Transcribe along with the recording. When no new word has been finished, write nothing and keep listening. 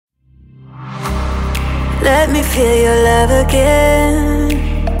Let me feel your love again.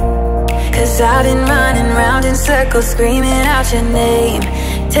 'Cause I've been running round in circles, screaming out your name.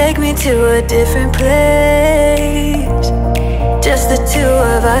 Take me to a different place, just the two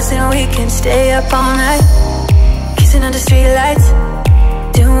of us, and we can stay up all night, kissing under streetlights,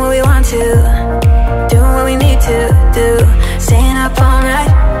 doing what we want to, doing what we need to do, staying up all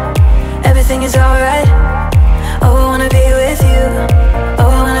night, everything is alright. Oh, I wanna be with you, oh,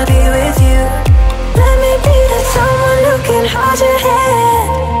 I wanna be with you. Let me be that someone who can hold your hand.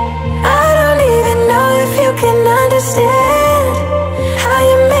 I don't even know if you can understand how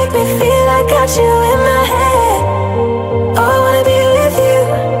you make me feel. I got you in my head. Oh, I wanna be with you,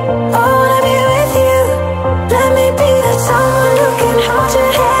 oh, I wanna be with you. Let me be that someone who can hold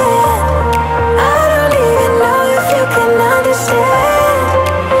your hand. I don't even know if you can understand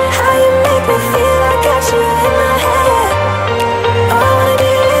how you make me feel. I got you in my head. Oh, I wanna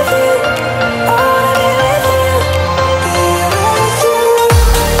be with you, oh, I wanna be with you.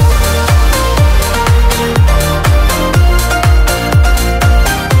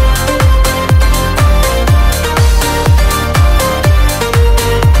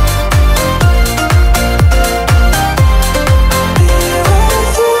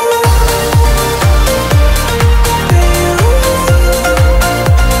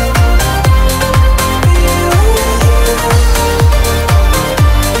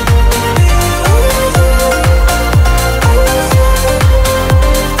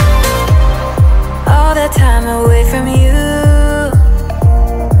 All that time away from you,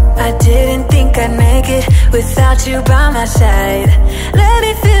 I didn't think I'd make it without you by my side. Let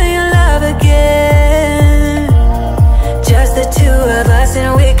me feel your love again, just the two of us,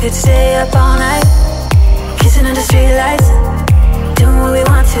 and we could stay up all night, kissing under streetlights, doing what we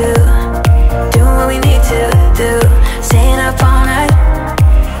want to, doing what we need to do, staying up all night,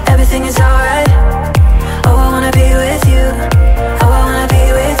 everything is alright. Oh, I wanna be with you, oh, I wanna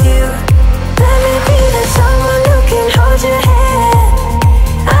be with you. Let me be that someone who can hold your hand.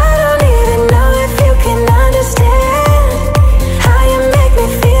 I don't even know if you can understand how you make me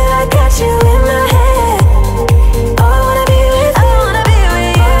feel. I got you in my head. Oh, I wanna be with you, I wanna be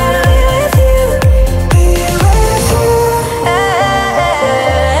with you, I wanna be with you. Be with you,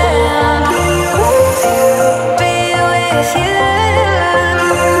 be with you, be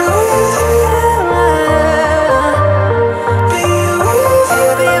with you,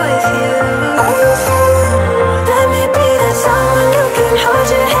 be with you. Let me be that someone who can hold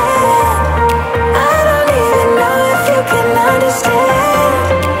your hand. I don't even know if you can understand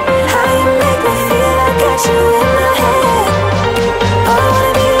how you make me feel. I got you in my head. Oh, I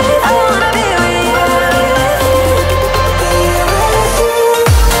wanna be with you, I wanna be with you, I wanna be with you, be with you,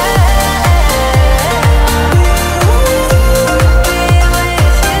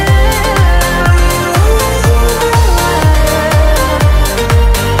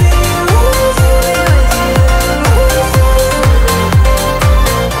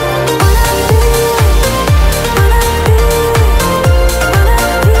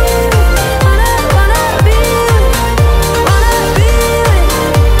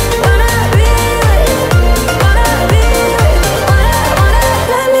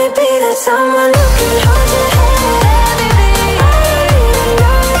 someone who can hold your hand. I don't even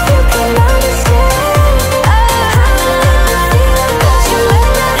know if you can understand how you make me feel. I got you in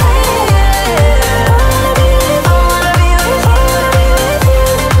my head. I wanna be with you, I wanna be with you, I wanna be with you.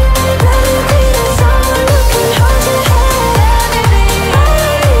 Let me be that someone who can hold your hand. I don't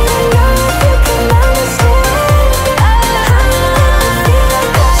even know if you can understand how you make me feel. I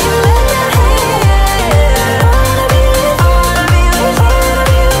got you in my head. I wanna be with you, I wanna be with you, I wanna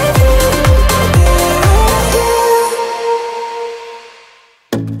be with you.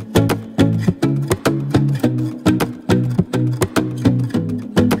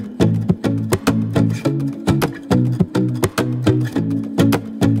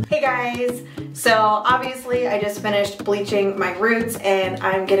 Hey guys! So obviously I just finished bleaching my roots and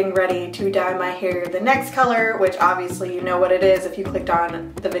I'm getting ready to dye my hair the next color, which obviously you know what it is if you clicked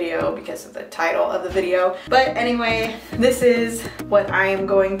on the video because of the title of the video. But anyway, this is what I am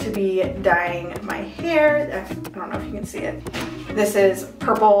going to be dyeing my hair. I don't know if you can see it. This is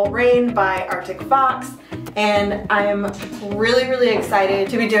Purple Rain by Arctic Fox, and I'm really excited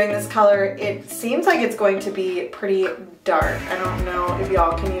to be doing this color. It seems like it's going to be pretty dark. I don't know if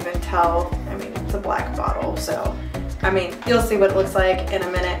y'all can even tell. I mean, it's a black bottle, so I mean, you'll see what it looks like in a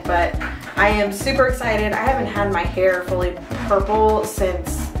minute, but I am super excited. I haven't had my hair fully purple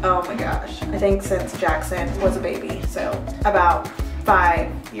since, oh my gosh, I think since Jackson was a baby, so about 5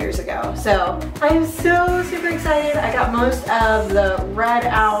 years ago. So I am so super excited. I got most of the red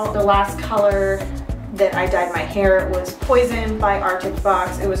out. The last color that I dyed my hair was Poison by Arctic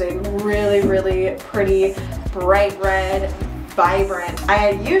Fox. It was a really, really pretty, bright red, vibrant.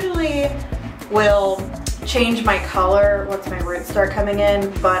 I usually will change my color once my roots start coming in,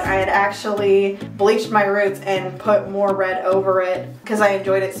 but I had actually bleached my roots and put more red over it because I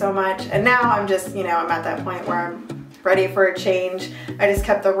enjoyed it so much. And now I'm just, you know, I'm at that point where I'm ready for a change. I just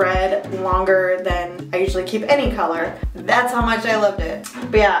kept the red longer than I usually keep any color. That's how much I loved it.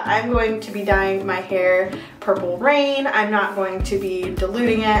 But yeah, I'm going to be dyeing my hair Purple Rain. I'm not going to be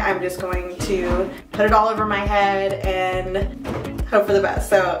diluting it. I'm just going to put it all over my head and hope for the best.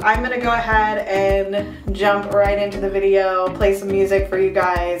 So I'm gonna go ahead and jump right into the video, play some music for you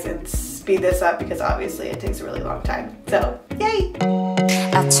guys, and speed this up because obviously it takes a really long time. So, yay!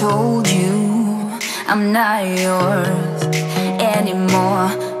 I told you I'm not yours anymore.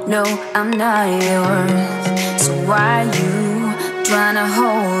 No, I'm not yours. So why you trying to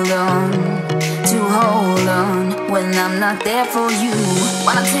hold on when I'm not there for you?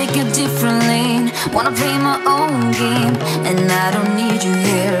 Wanna take a different lane, wanna play my own game, and I don't need you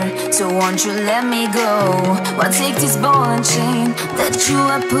here, so won't you let me go? Wanna take this ball and chain that you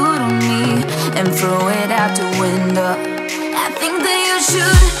have put on me and throw it out the window. I think that you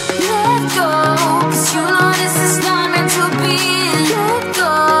should let go, 'cause you know this is not meant to be. Let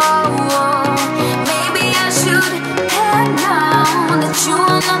go. Maybe I should have known that you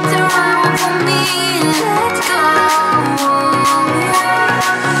are not the right one for me. Let go.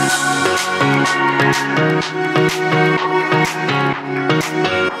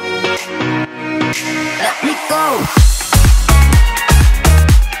 Let me go.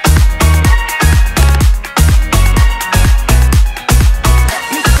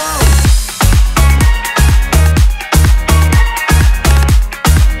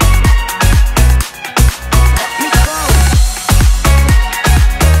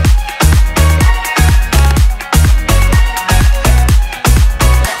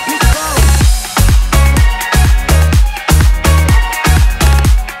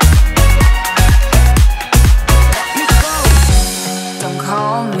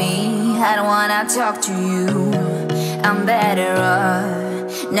 Talk to you, I'm better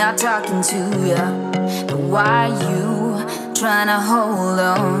off not talking to you. But why you trying to hold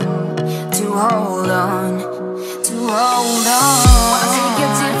on? Wanna take a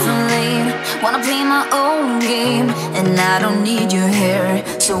different lane, wanna play my own game, and I don't need you here,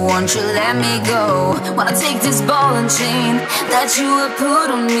 so won't you let me go? Wanna take this ball and chain that you have put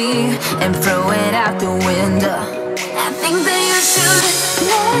on me and throw it out the window. I think that you should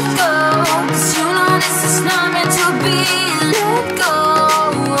let go, 'cause you know this is not meant to be. Let go.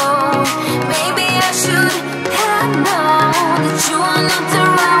 Maybe I should have known that you are not the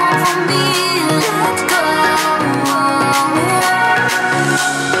right one for me. Let go.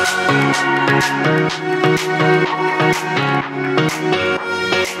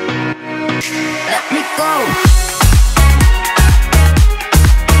 Let me go.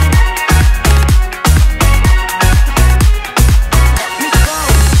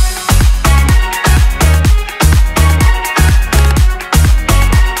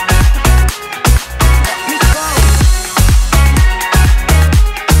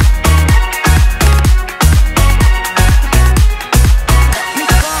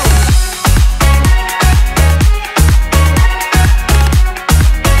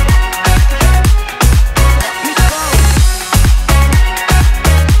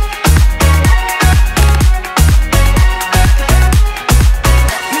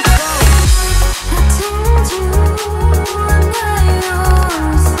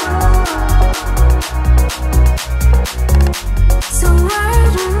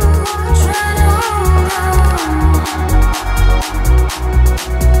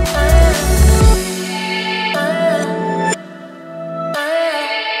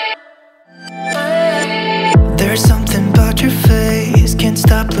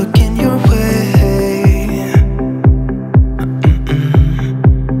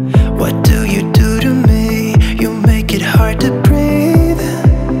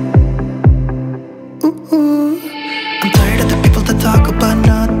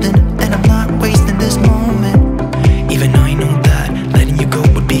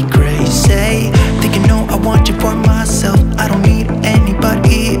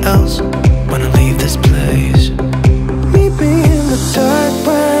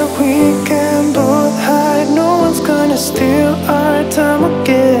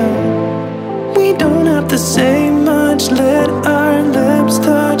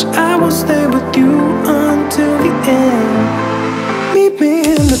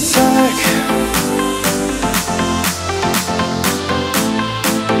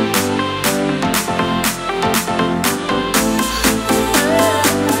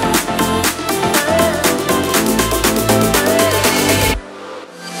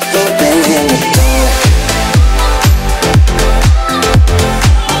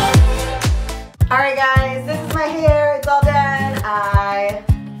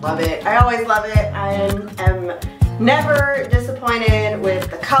 always love it. I am never disappointed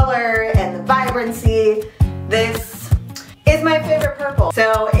with the color and the vibrancy. This is my favorite purple.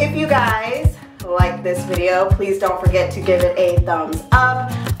 So if you guys like this video, please don't forget to give it a thumbs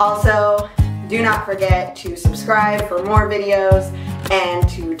up. Also, do not forget to subscribe for more videos and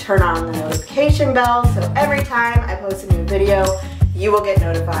to turn on the notification bell so every time I post a new video, you will get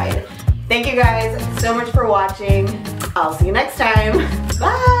notified. Thank you guys so much for watching. I'll see you next time.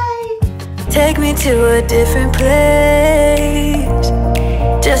 Bye! Take me to a different place,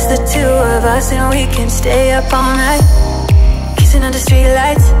 just the two of us, and we can stay up all night, kissing under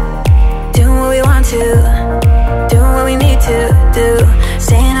streetlights, doing what we want to, doing what we need to do,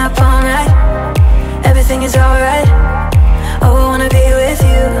 staying up all night, everything is alright.